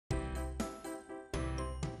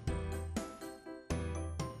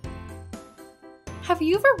Have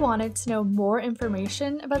you ever wanted to know more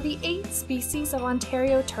information about the 8 species of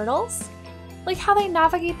Ontario turtles? Like how they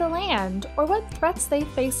navigate the land, or what threats they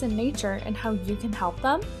face in nature and how you can help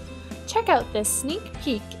them? Check out this sneak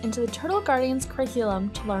peek into the Turtle Guardians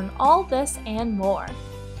curriculum to learn all this and more.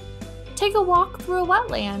 Take a walk through a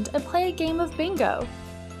wetland and play a game of bingo.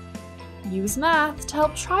 Use math to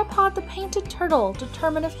help Tripod the Painted Turtle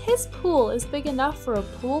determine if his pool is big enough for a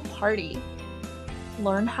pool party.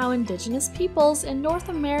 Learn how Indigenous peoples in North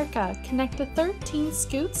America connect the 13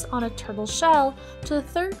 scutes on a turtle shell to the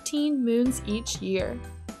 13 moons each year.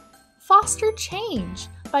 Foster change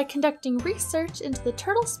by conducting research into the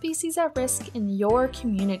turtle species at risk in your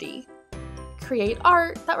community. Create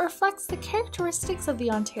art that reflects the characteristics of the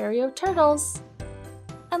Ontario turtles.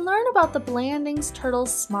 And learn about the Blandings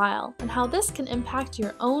turtle's smile and how this can impact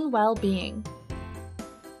your own well-being.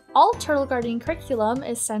 All Turtle Guardian curriculum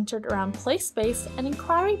is centered around place-based and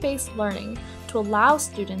inquiry-based learning to allow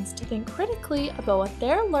students to think critically about what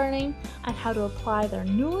they're learning and how to apply their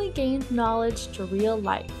newly gained knowledge to real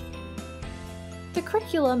life. The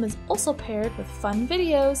curriculum is also paired with fun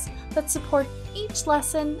videos that support each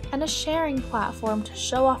lesson and a sharing platform to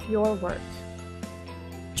show off your work.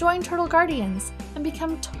 Join Turtle Guardians and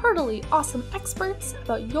become totally awesome experts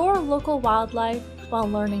about your local wildlife while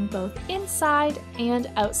learning both inside and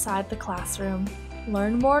outside the classroom.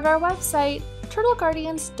 Learn more at our website,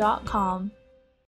 turtleguardians.com.